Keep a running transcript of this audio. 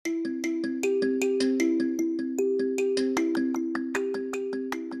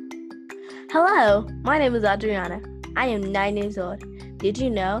Hello, my name is Adriana. I am 9 years old. Did you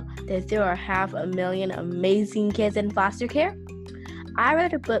know that there are 500,000 amazing kids in foster care? I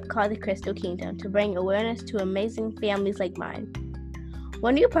wrote a book called The Crystal Kingdom to bring awareness to amazing families like mine.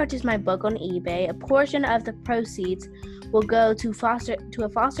 When you purchase my book on eBay, a portion of the proceeds will go to a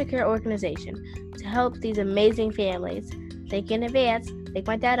foster care organization to help these amazing families. Think in advance, like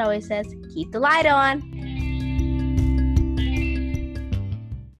my dad always says, keep the light on.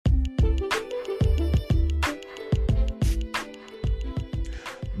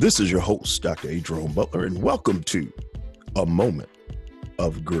 This is your host, Dr. A. Jerome Butler, and welcome to A Moment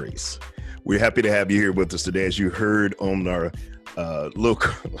of Grace. We're happy to have you here with us today. As you heard on our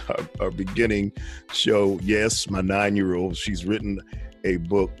beginning show, yes, my 9-year-old, she's written a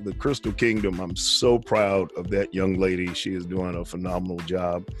book, The Crystal Kingdom. I'm so proud of that young lady. She is doing a phenomenal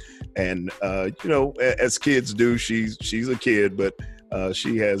job. And, as kids do, she's a kid, but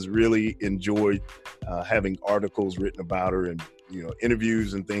she has really enjoyed having articles written about her and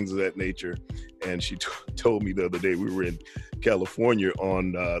interviews and things of that nature. And she told me the other day, we were in California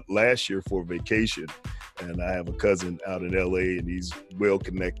on last year for vacation. And I have a cousin out in LA and he's well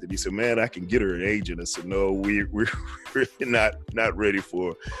connected. He said, man, I can get her an agent. I said, no, we're really not ready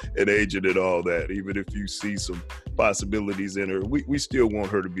for an agent and all that. Even if you see some possibilities in her, we still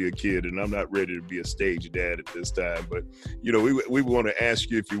want her to be a kid. And I'm not ready to be a stage dad at this time. But, we want to ask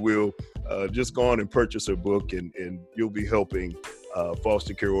you, if you will, just go on and purchase her book and you'll be helping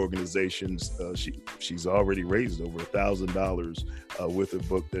foster care organizations. She's already raised over $1,000 with a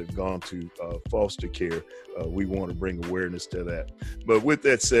book that's gone to foster care. We want to bring awareness to that. But with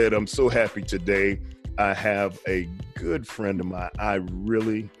that said, I'm so happy today. I have a good friend of mine. I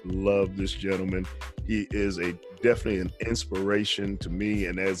really love this gentleman. He is definitely an inspiration to me.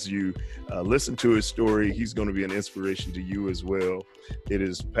 And as you listen to his story, he's going to be an inspiration to you as well. It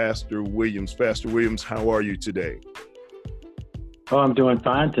is Pastor Williams. Pastor Williams, how are you today? Oh, I'm doing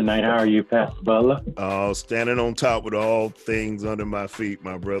fine tonight. How are you, Pastor Butler? Standing on top with all things under my feet,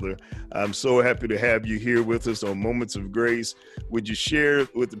 my brother. I'm so happy to have you here with us on Moments of Grace. Would you share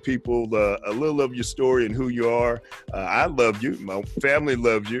with the people a little of your story and who you are? I love you. My family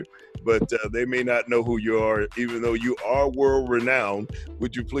loves you, but they may not know who you are, even though you are world renowned.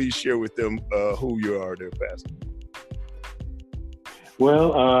 Would you please share with them who you are there, Pastor?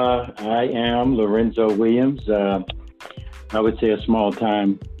 Well, I am Lorenzo Williams. I would say a small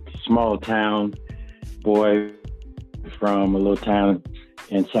town boy from a little town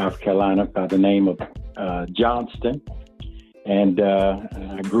in South Carolina by the name of Johnston. And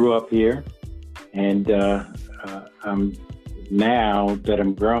I grew up here. And I'm now that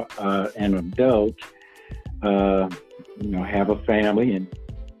I'm an adult, have a family, and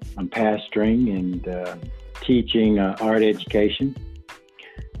I'm pastoring and teaching art education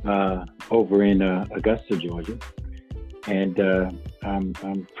over in Augusta, Georgia. And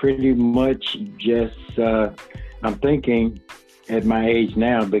I'm pretty much just, I'm thinking at my age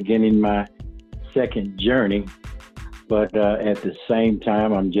now, beginning my second journey, but at the same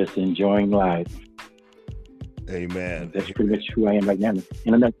time, I'm just enjoying life. Amen. That's pretty much who I am right now.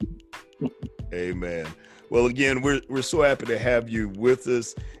 Amen. Well, again, we're so happy to have you with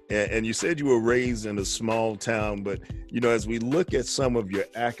us. And you said you were raised in a small town, but as we look at some of your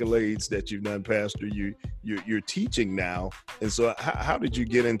accolades that you've done, Pastor, you're teaching now. And so how did you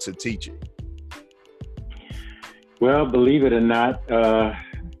get into teaching? Well, believe it or not, I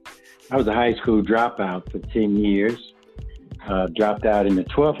was a high school dropout for 10 years. Dropped out in the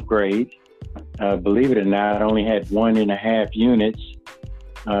 12th grade. Believe it or not, I only had 1.5 units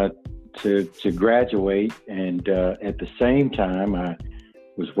to graduate. And at the same time, I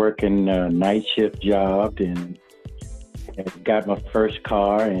was working a night shift job and got my first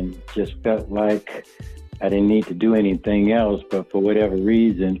car and just felt like I didn't need to do anything else. But for whatever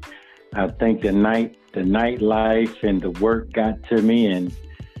reason, I think the nightlife and the work got to me, and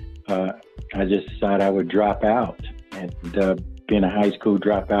I just decided I would drop out. And being a high school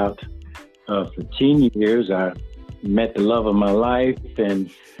dropout for 10 years, I met the love of my life and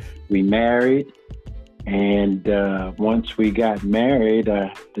we married. And once we got married,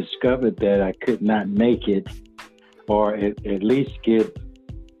 I discovered that I could not make it, or at least get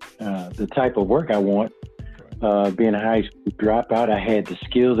the type of work I want. Being a high school dropout, I had the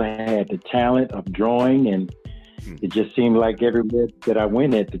skills, I had the talent of drawing, and it just seemed like everywhere that I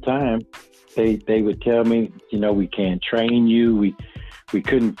went at the time, they would tell me, we can't train you. We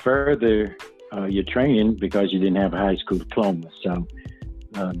couldn't further your training because you didn't have a high school diploma. So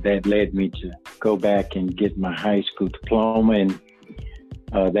that led me to go back and get my high school diploma, and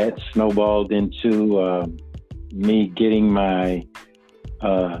that snowballed into me getting my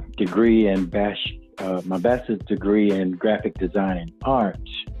degree in my bachelor's degree in graphic design and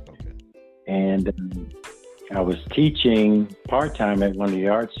arts. Okay. And I was teaching part-time at one of the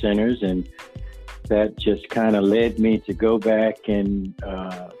art centers, and that just kind of led me to go back and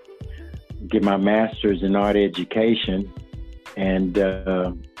get my master's in art education, and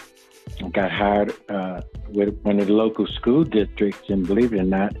got hired with one of the local school districts. And believe it or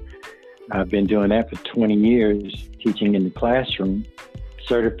not, I've been doing that for 20 years, teaching in the classroom,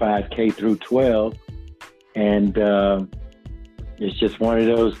 certified K through 12. And it's just one of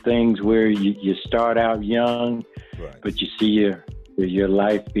those things where you start out young, Right. but you see your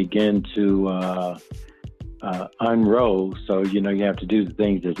life begin to unroll. So, you have to do the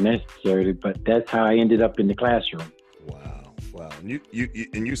things that's necessary. But that's how I ended up in the classroom. Wow.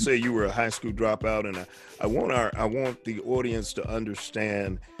 And you say you were a high school dropout, and I want the audience to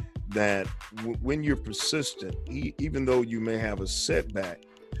understand that when you're persistent, even though you may have a setback,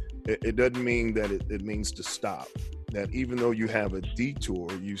 it doesn't mean that it means to stop. That even though you have a detour,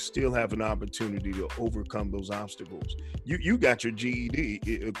 you still have an opportunity to overcome those obstacles. You got your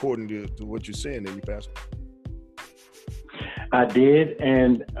GED, according to what you're saying there, you Pastor. I did,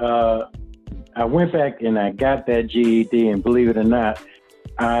 and I went back and I got that GED, and believe it or not,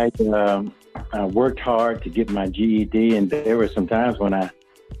 I worked hard to get my GED, and there were some times when I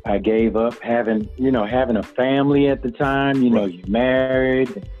gave up having a family at the time. You're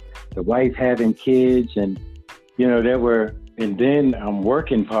married, the wife having kids, and and then I'm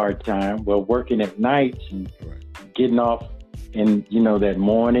working part-time, working at nights and getting off in, that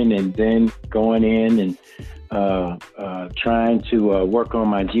morning, and then going in and trying to work on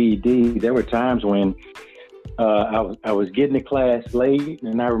my GED. There were times when I was getting to class late,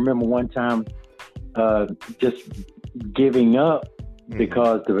 and I remember one time just giving up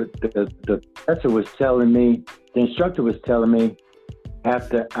because the professor was telling me, the instructor was telling me,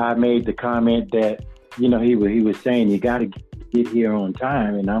 after I made the comment that, he was saying, you got to get here on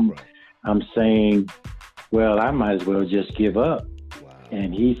time. And I'm saying, well, I might as well just give up. Wow.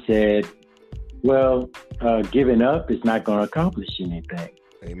 And he said, well, giving up is not going to accomplish anything.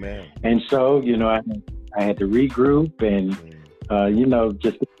 Amen. And so, I had to regroup and,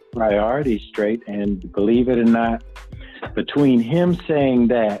 just get priorities straight. And believe it or not, between him saying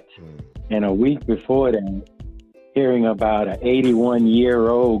that and a week before that, hearing about an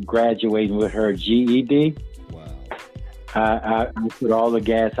 81-year-old graduating with her GED, wow, I put all the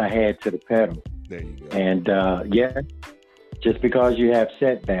gas I had to the pedal. There you go. And just because you have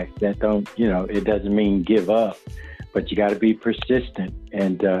setbacks, that don't, it doesn't mean give up, but you got to be persistent.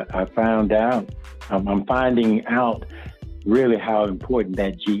 And I'm finding out really how important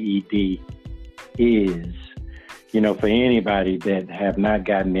that GED is, for anybody that have not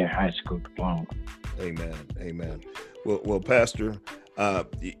gotten their high school diploma. Amen. Well, Pastor,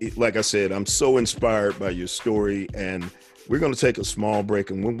 like I said, I'm so inspired by your story, and we're going to take a small break.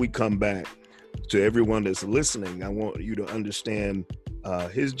 And when we come back, to everyone that's listening, I want you to understand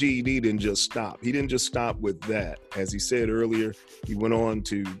his GED didn't just stop. He didn't just stop with that. As he said earlier, he went on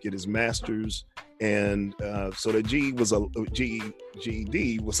to get his master's. And so the GED was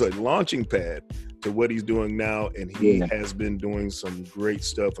a launching pad to what he's doing now. And he has been doing some great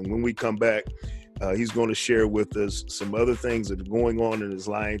stuff. And when we come back, he's going to share with us some other things that are going on in his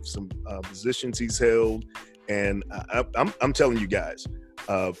life, some positions he's held. And I'm telling you guys,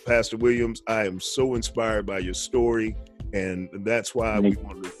 Pastor Williams, I am so inspired by your story. And that's why we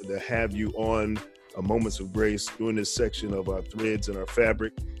wanted to have you on Moments of Grace during this section of our Threads and our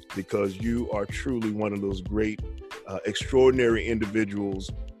Fabric, because you are truly one of those great, extraordinary individuals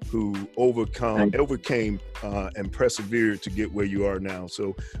who overcame and persevered to get where you are now.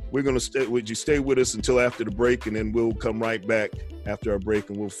 So we're going to would you stay with us until after the break, and then we'll come right back after our break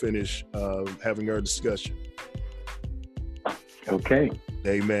and we'll finish having our discussion. Okay.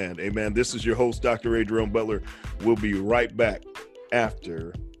 Amen. This is your host, Dr. A. Jerome Butler. We'll be right back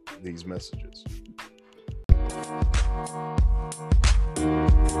after these messages.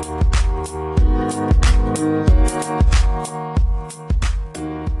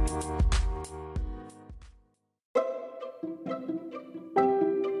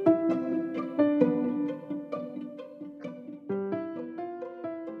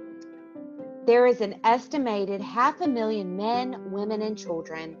 There is an estimated 500,000 men, women, and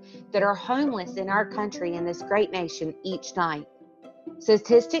children that are homeless in our country and this great nation each night.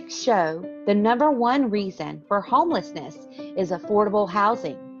 Statistics show the number one reason for homelessness is affordable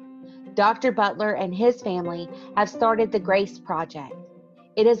housing. Dr. Butler and his family have started the Grace Project.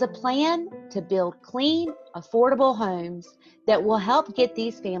 It is a plan to build clean, affordable homes that will help get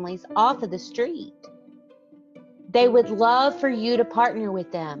these families off of the street. They would love for you to partner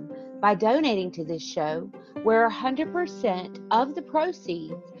with them by donating to this show, where 100% of the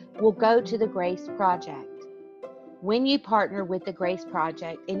proceeds will go to the Grace Project. When you partner with the Grace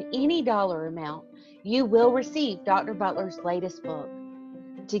Project in any dollar amount, you will receive Dr. Butler's latest book.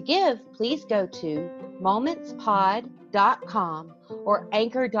 To give, please go to momentspod.com or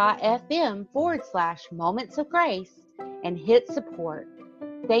anchor.fm/Moments of Grace and hit support.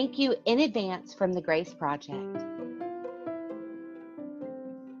 Thank you in advance from the Grace Project.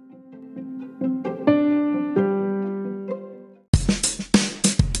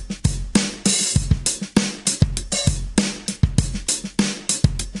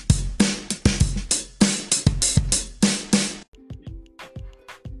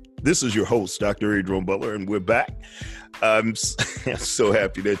 This is your host, Dr. Adrian Butler, and we're back. I'm so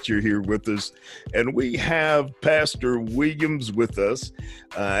happy that you're here with us. And we have Pastor Williams with us.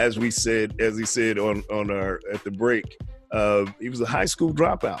 As he said on our at the break, he was a high school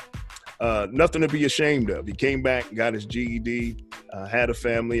dropout. Nothing to be ashamed of. He came back, got his GED, had a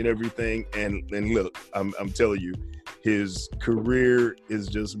family and everything. And look, I'm telling you, his career is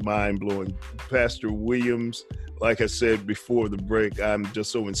just mind-blowing. Pastor Williams, like I said before the break, I'm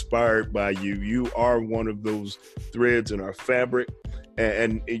just so inspired by you. You are one of those threads in our fabric,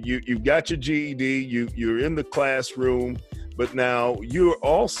 and you've got your GED. You're in the classroom, but now you're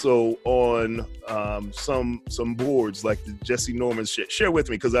also on some boards like the Jesse Norman. Share with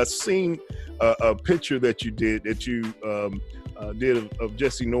me, because I've seen a picture that you did of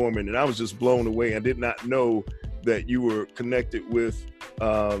Jesse Norman, and I was just blown away. I did not know that you were connected with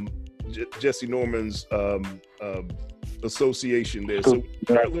Jesse Norman's association there. So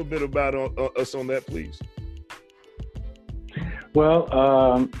share a little bit about us on that, please.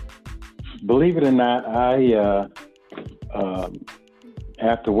 Well, believe it or not, I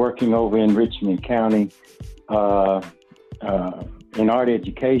after working over in Richmond County in art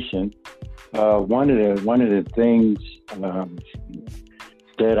education, one of the things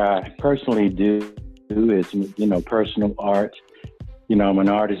that I personally do is, personal art. I'm an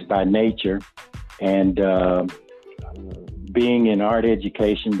artist by nature, and being in art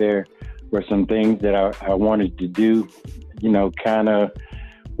education, there were some things that I wanted to do, kind of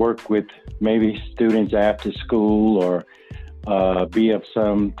work with maybe students after school, or be of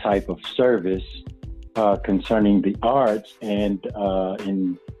some type of service concerning the arts. And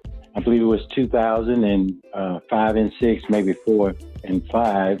in, I believe it was 2005 and 6, maybe 4 and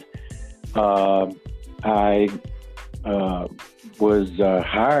 5, I was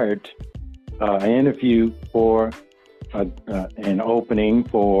hired, an interview for an opening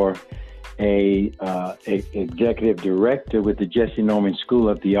for a executive director with the Jesse Norman School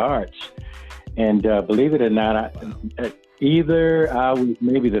of the Arts. And believe it or not, either I was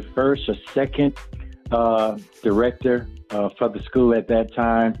maybe the first or second director for the school at that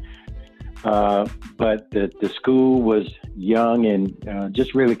time. But the school was young and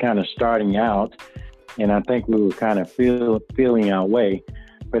just really kind of starting out. And I think we were kind of feeling our way.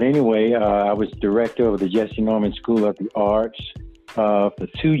 But anyway, I was director of the Jesse Norman School of the Arts for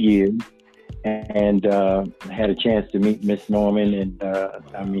 2 years, and had a chance to meet Miss Norman.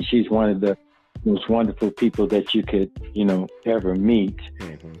 And she's one of the most wonderful people that you could, ever meet.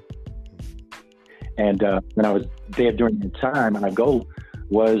 Mm-hmm. And when I was there during the time, my goal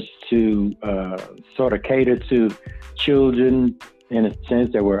was to sort of cater to children, in a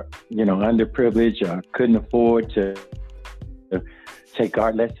sense, that were, underprivileged or couldn't afford to take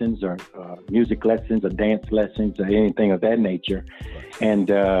art lessons or music lessons or dance lessons or anything of that nature. And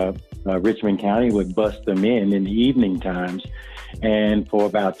Richmond County would bust them in the evening times. And for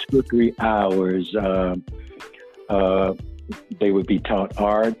about 2 or 3 hours, they would be taught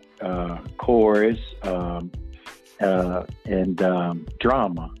art, chorus, and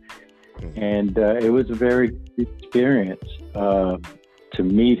drama. And it was a very good experience to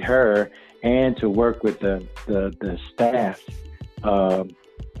meet her and to work with the staff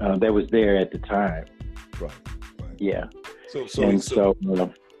that was there at the time. Right. Yeah. So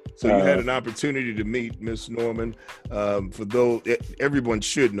you had an opportunity to meet Miss Norman. For those, everyone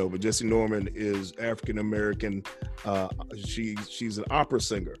should know, but Jesse Norman is African American. She's an opera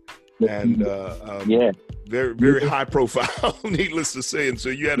singer, and very, very high profile, needless to say. And so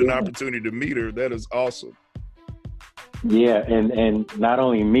you had an opportunity to meet her. That is awesome. Yeah, and not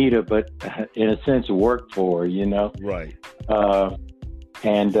only meet her, but in a sense work for her, Right.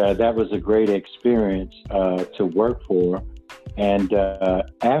 And that was a great experience to work for her. And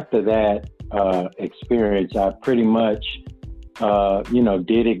after that experience, I pretty much,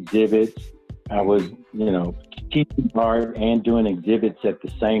 did exhibits. I was, teaching art and doing exhibits at the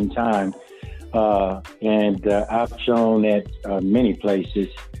same time. And I've shown at many places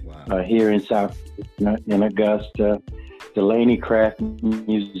here in South Carolina, in Augusta, the Laney Craft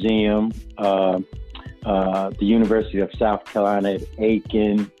Museum, the University of South Carolina at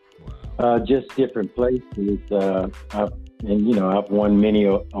Aiken, just different places. I've won many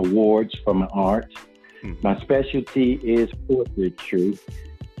awards for my art. My specialty is portraiture.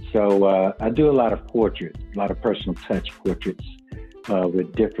 So I do a lot of portraits, a lot of personal touch portraits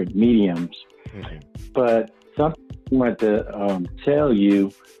with different mediums. But something I want to tell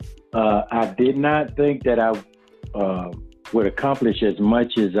you, I did not think that I would accomplish as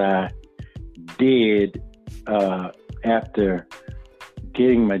much as I did after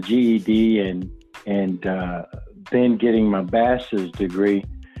getting my GED and then getting my bachelor's degree,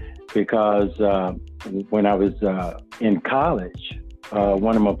 because when I was in college,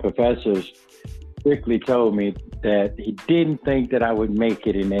 one of my professors strictly told me that he didn't think that I would make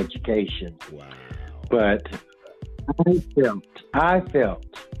it in education. Wow. But I felt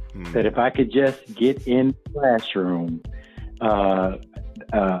that if I could just get in the classroom,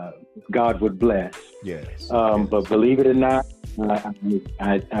 God would bless. Yes. But believe it or not,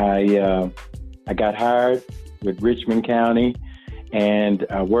 I got hired with Richmond County, and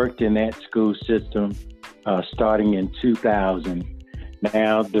I worked in that school system starting in 2000.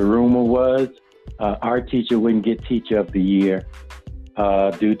 Now, the rumor was our teacher wouldn't get Teacher of the Year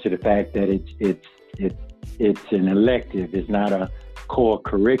due to the fact that it's an elective. It's not a core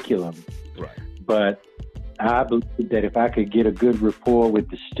curriculum. Right. But I believe that if I could get a good rapport with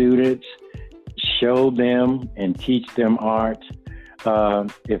the students, show them and teach them art,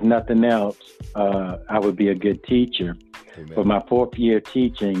 if nothing else, I would be a good teacher. Amen. For my 4th year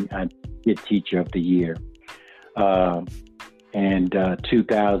teaching, I get Teacher of the Year. And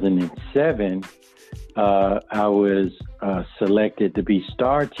 2007, I was selected to be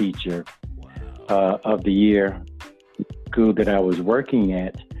Star Teacher of the Year, school that I was working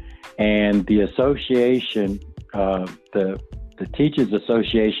at. And the association, the Teachers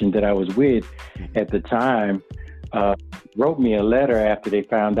Association that I was with at the time, wrote me a letter after they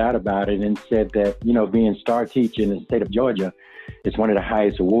found out about it and said that, being Star Teacher in the state of Georgia is one of the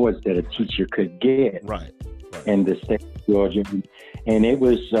highest awards that a teacher could get. Right. In the state of Georgia. And it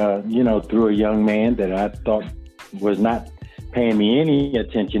was, through a young man that I thought was not paying me any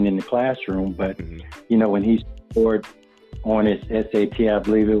attention in the classroom. But, when he scored on his SAT, I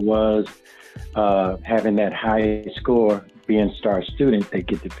believe it was, having that high score, being Star student, they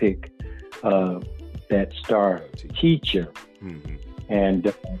get to pick that Star Teacher.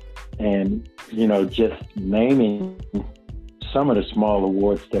 And just naming some of the small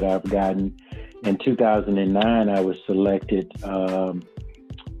awards that I've gotten. In 2009, I was selected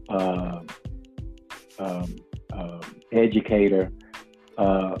educator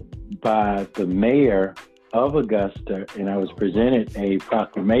by the mayor of Augusta, and I was presented a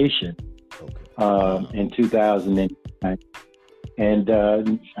proclamation in 2009. And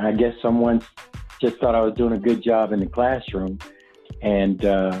I guess someone just thought I was doing a good job in the classroom and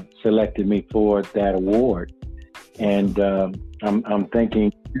selected me for that award. And I'm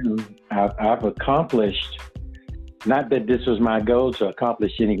thinking, I've accomplished, not that this was my goal to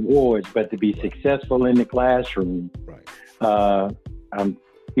accomplish any awards, but to be successful in the classroom. Right. I'm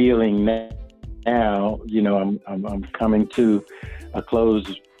feeling now, I'm coming to a close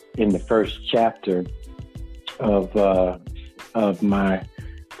in the first chapter of my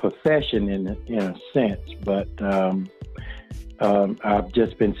profession in a sense, but I've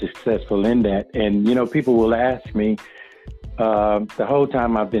just been successful in that. And, people will ask me, the whole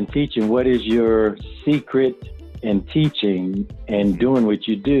time I've been teaching, what is your secret in teaching and doing what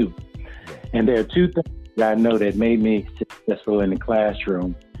you do? And there are two things that I know that made me successful in the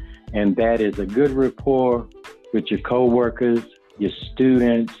classroom, and that is a good rapport with your coworkers, your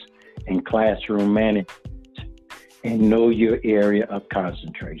students, and classroom management, and know your area of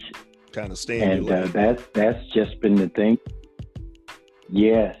concentration. Kind of stay in your lane. That's just been the thing.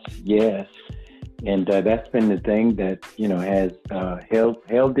 Yes. And that's been the thing that, has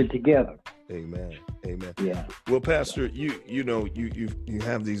held it together. Amen. Yeah. Well, Pastor, you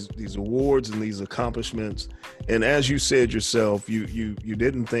have these awards and these accomplishments, and as you said yourself, you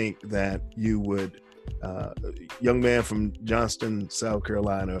didn't think that you would, young man from Johnston, South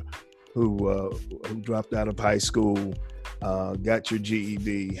Carolina, who dropped out of high school, got your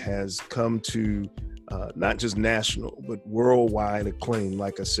GED, has come to not just national but worldwide acclaim.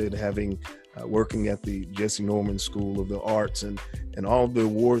 Like I said, having working at the Jesse Norman School of the Arts and all the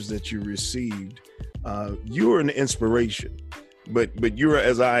awards that you received, you're an inspiration. But you're,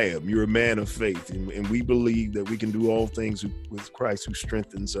 as I am, you're a man of faith, and we believe that we can do all things with Christ who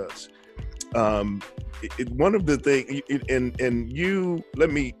strengthens us. One of the things, and you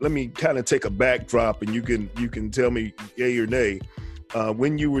let me kind of take a backdrop, and you can tell me yay or nay.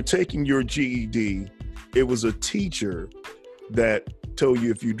 When you were taking your GED, it was a teacher that told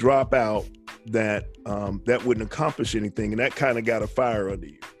you if you drop out, that that wouldn't accomplish anything, and that kind of got a fire under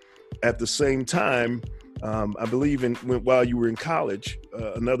you. At the same time, I believe while you were in college,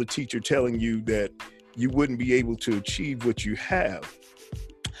 another teacher telling you that you wouldn't be able to achieve what you have.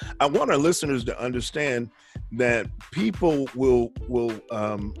 I want our listeners to understand that people will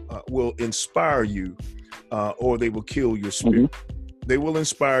inspire you, or they will kill your spirit. Mm-hmm. They will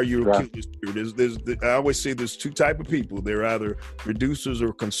inspire you or kill your spirit. I always say there's two types of people. They're either producers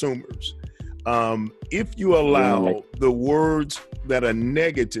or consumers. If you allow the words that are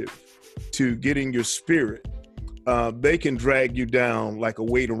negative to get in your spirit, they can drag you down like a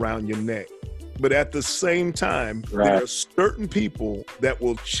weight around your neck. But at the same time, there are certain people that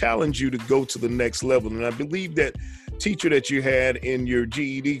will challenge you to go to the next level. And I believe that teacher that you had in your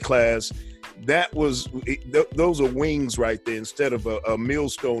GED class, those are wings right there instead of a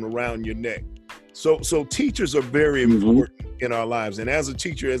millstone around your neck. So teachers are very important in our lives. And as a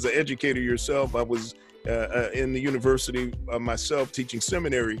teacher, as an educator yourself, I was in the university myself teaching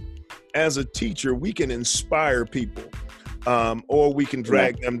seminary. As a teacher, we can inspire people. Or we can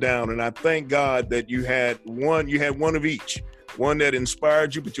drag them down. And I thank God that you had one of each, one that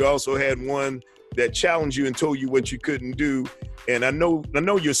inspired you, but you also had one that challenged you and told you what you couldn't do. And I know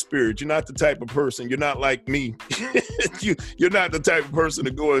your spirit. You're not the type of person, you're not like me. You're not the type of person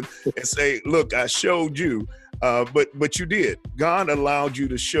to go and say, look, I showed you. But you did. God allowed you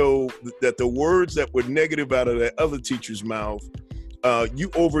to show that the words that were negative out of that other teacher's mouth, you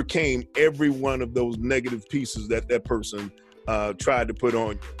overcame every one of those negative pieces that person tried to put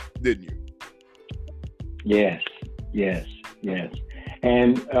on you, didn't you? Yes.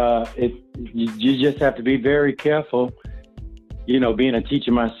 And you just have to be very careful. You know, being a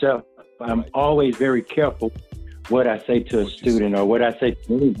teacher myself, I'm always very careful what I say to a student or what I say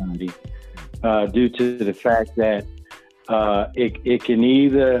to anybody, due to the fact that it can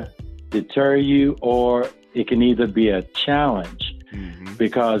either deter you or it can either be a challenge. Mm-hmm.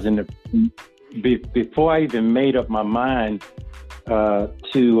 Because before I even made up my mind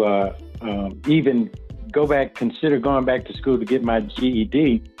to even consider going back to school to get my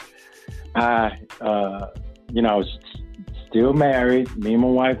GED, I was still married. Me and my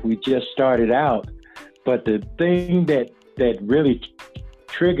wife, we just started out. But the thing that really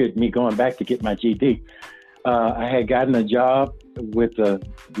triggered me going back to get my GED, I had gotten a job with a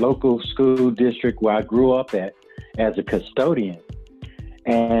local school district where I grew up at as a custodian.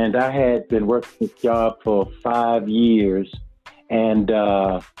 And I had been working this job for 5 years. And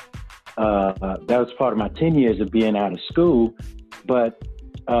that was part of my 10 years of being out of school. But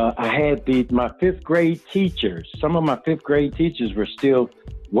I had my fifth grade teachers. Some of my fifth grade teachers were still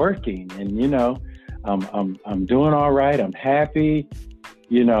working. And, I'm doing all right. I'm happy.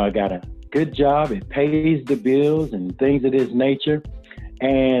 I got a good job. It pays the bills and things of this nature.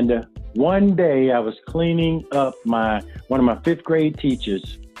 And one day I was cleaning up one of my fifth grade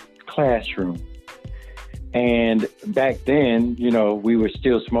teachers' classroom. And back then, we were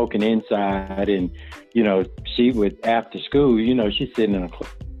still smoking inside, and, she would, after school, she's sitting in a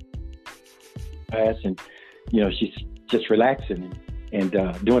class and, she's just relaxing and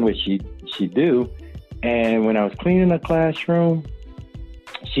doing what she do. And when I was cleaning the classroom,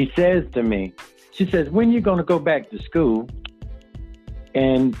 she says to me, when you going to go back to school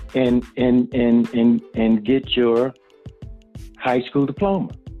and get your high school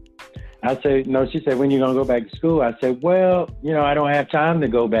diploma? I said, no. She said, when you going to go back to school? I said, well, I don't have time to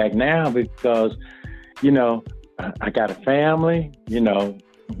go back now because, I got a family, the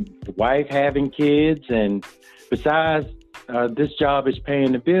wife having kids, and besides, this job is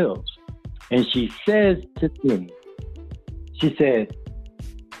paying the bills. And she says to me, she said,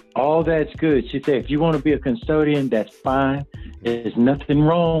 all that's good. She said, if you want to be a custodian, that's fine. There's nothing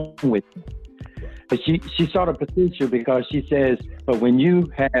wrong with it. But she saw the potential, because she says, but when you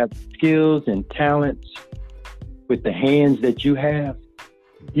have skills and talents with the hands that you have,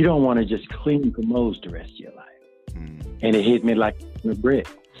 you don't want to just clean commodes the rest of your life. And it hit me like a brick.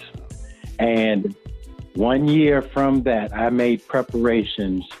 And 1 year from that, I made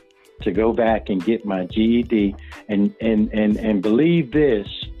preparations to go back and get my GED. And believe this,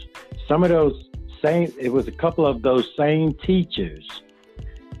 it was a couple of those same teachers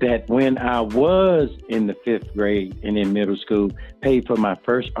that when I was in the fifth grade and in middle school, paid for my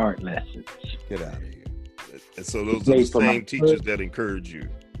first art lessons. Get out of here. And so those are the same teachers that encourage you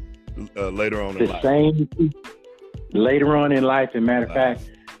later on in life. Later on in life. As a matter of fact,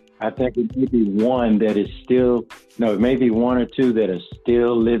 I think it may be one that is still, no, it may be one or two that are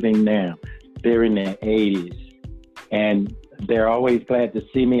still living now. They're in their 80s. And they're always glad to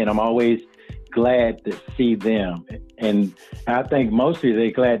see me, and I'm always glad to see them. And I think mostly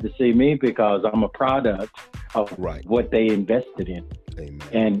they're glad to see me because I'm a product of what they invested in. Amen.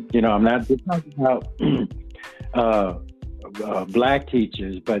 And, you know, I'm not just talking about Black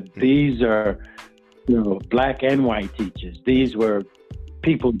teachers, but these are, you know, Black and white teachers. These were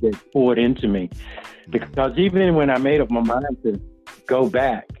people that poured into me. Because even when I made up my mind to go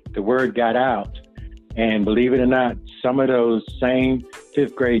back, the word got out. And believe it or not, some of those same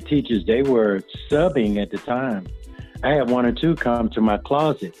fifth grade teachers, they were subbing at the time. I had one or two come to my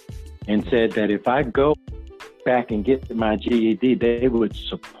closet and said that if I go back and get my GED, they would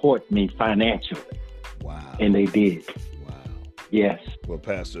support me financially. Wow. And they did. Wow. Yes. Well,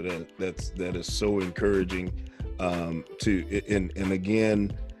 Pastor, that is so encouraging. And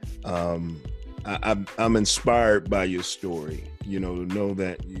again, I'm inspired by your story. You know, to know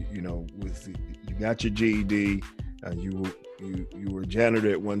that you got your GED, you were a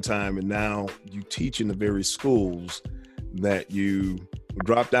janitor at one time, and now you teach in the very schools that you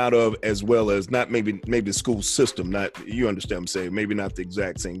dropped out of, as well as not maybe the school system. Not, you understand what I'm saying? Maybe not the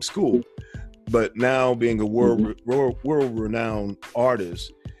exact same school, but now being a world-renowned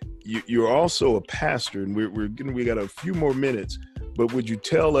artist, you're also a pastor, and we got a few more minutes. But would you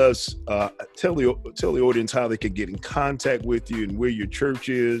tell us, tell the audience how they could get in contact with you and where your church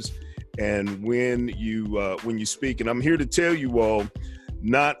is, and when you speak? And I'm here to tell you all,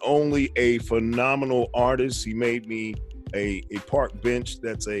 not only a phenomenal artist, he made me a park bench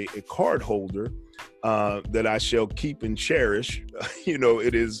that's a card holder that I shall keep and cherish. You know,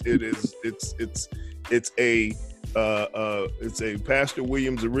 it's a Pastor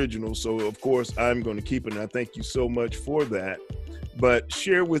Williams original, so of course I'm going to keep it. And I thank you so much for that. But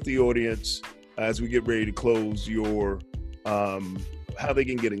share with the audience as we get ready to close your how they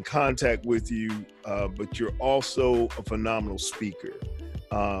can get in contact with you. But you're also a phenomenal speaker,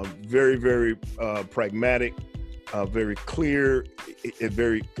 very, very pragmatic, very clear,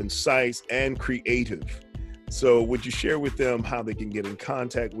 very concise, and creative. So would you share with them how they can get in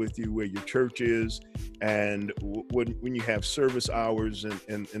contact with you, where your church is, and when you have service hours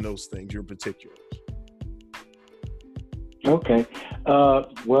and those things, your particulars? Okay.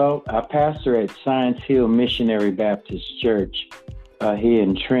 Well, I pastor at Science Hill Missionary Baptist Church here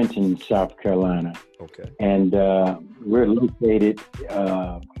in Trenton, South Carolina. Okay. And we're located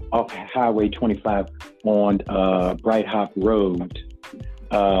off Highway 25 on Bright Hop Road.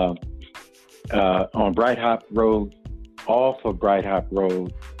 On Bright Hop Road, off of Bright Hop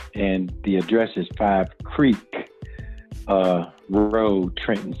Road, and the address is 5 Creek Road,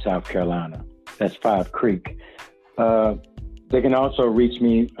 Trenton, South Carolina. That's 5 Creek. They can also reach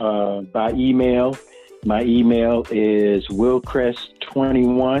me by email. My email is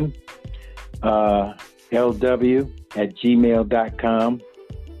willcrest21 lw@gmail.com.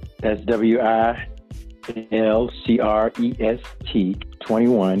 That's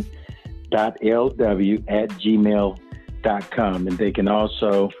WILCREST21.lw@gmail.com. And they can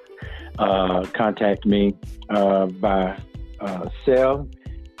also contact me by cell,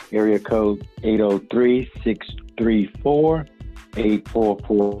 area code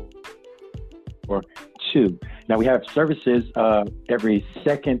 803-634-8442. Now we have services every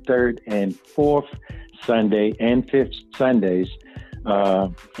second, third, and fourth Sunday and fifth Sundays.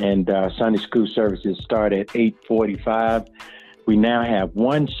 And Sunday school services start at 8:45. We now have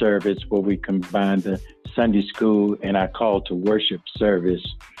one service where we combine the Sunday school and our call to worship service.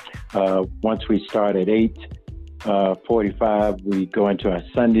 Once we start at 8:45, we go into our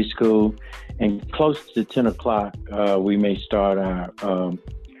Sunday school, and close to 10 o'clock, we may start our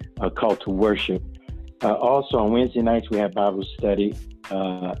call to worship. Also on Wednesday nights, we have Bible study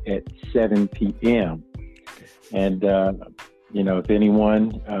at 7 p.m. And, if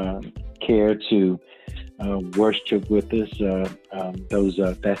anyone care to worship with us,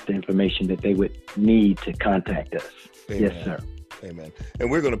 that's the information that they would need to contact us. Amen. Yes, sir. Amen. And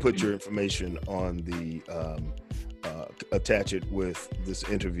we're going to put your information on the attach it with this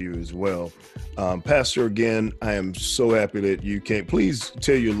interview as well. Pastor, again, I am so happy that you came. Please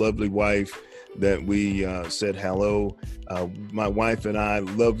tell your lovely wife that we said hello. My wife and I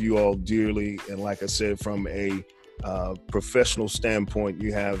love you all dearly. And like I said, from a professional standpoint,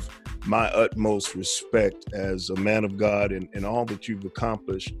 you have my utmost respect as a man of God and all that you've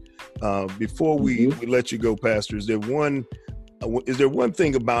accomplished. Before we let you go, Pastor, is there one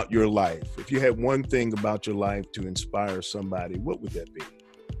thing about your life? If you had one thing about your life to inspire somebody, what would that be?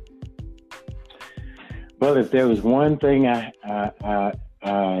 Well, if there was one thing I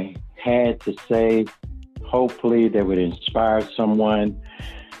I had to say, hopefully that would inspire someone,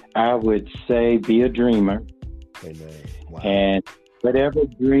 I would say be a dreamer. Amen. Wow. And whatever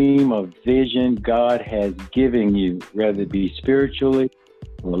dream or vision God has given you, whether it be spiritually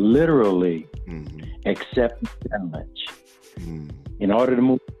or literally, accept the challenge. In order to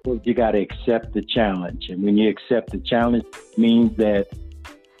move forward, you got to accept the challenge. And when you accept the challenge, it means that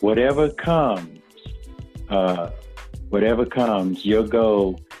whatever comes, your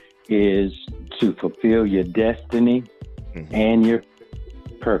goal is to fulfill your destiny and your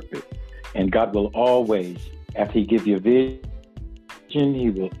purpose. And God will always, after He gives you a vision, He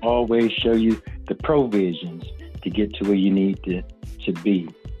will always show you the provisions to get to where you need to be.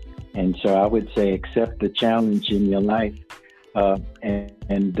 And so I would say accept the challenge in your life,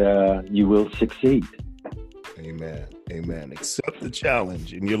 and you will succeed. Amen. Amen. Accept the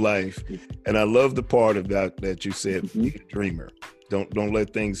challenge in your life. And I love the part of that you said, be a dreamer. Don't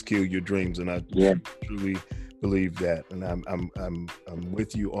let things kill your dreams. And I truly believe that. And I'm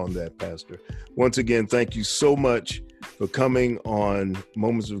with you on that, Pastor. Once again, thank you so much for coming on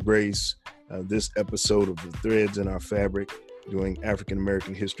Moments of Grace, this episode of The Threads in Our Fabric during African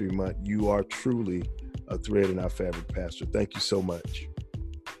American History Month. You are truly a thread in our fabric, Pastor. Thank you so much.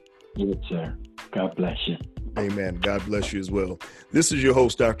 Yes, sir. God bless you. Amen. God bless you as well. This is your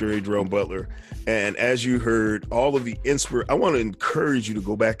host, Dr. A. Jerome Butler. And as you heard, all of the I want to encourage you to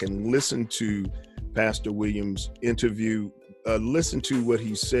go back and listen to Pastor Williams' interview, listen to what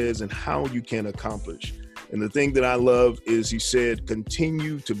he says and how you can accomplish. And the thing that I love is he said,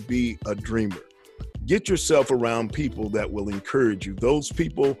 continue to be a dreamer. Get yourself around people that will encourage you. Those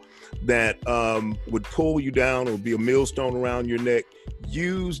people that would pull you down or be a millstone around your neck,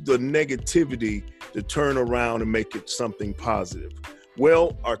 use the negativity to turn around and make it something positive.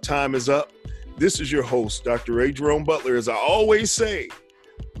 Well, our time is up. This is your host, Dr. A. Jerome Butler. As I always say,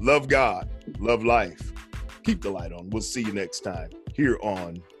 love God, love life. Keep the light on. We'll see you next time here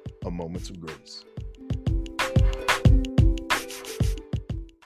on A Moments of Grace.